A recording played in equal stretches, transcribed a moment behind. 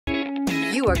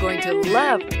You are going to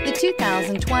love the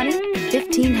 2020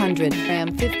 1500. Ram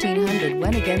 1500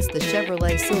 went against the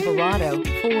Chevrolet Silverado,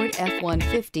 Ford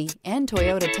F-150, and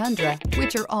Toyota Tundra,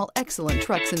 which are all excellent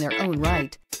trucks in their own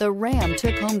right. The Ram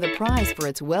took home the prize for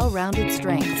its well-rounded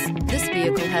strengths. This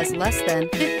vehicle has less than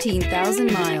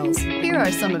 15,000 miles. Here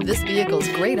are some of this vehicle's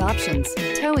great options: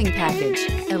 towing package,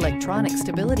 electronic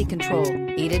stability control,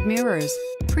 heated mirrors,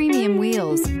 premium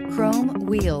wheels, chrome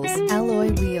wheels,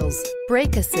 alloy wheels,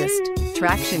 brake assist,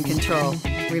 traction control,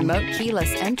 remote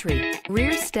keyless entry,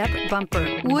 rear step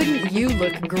bumper. Wouldn't you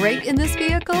look great in this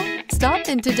vehicle? Stop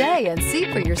in today and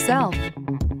see for yourself.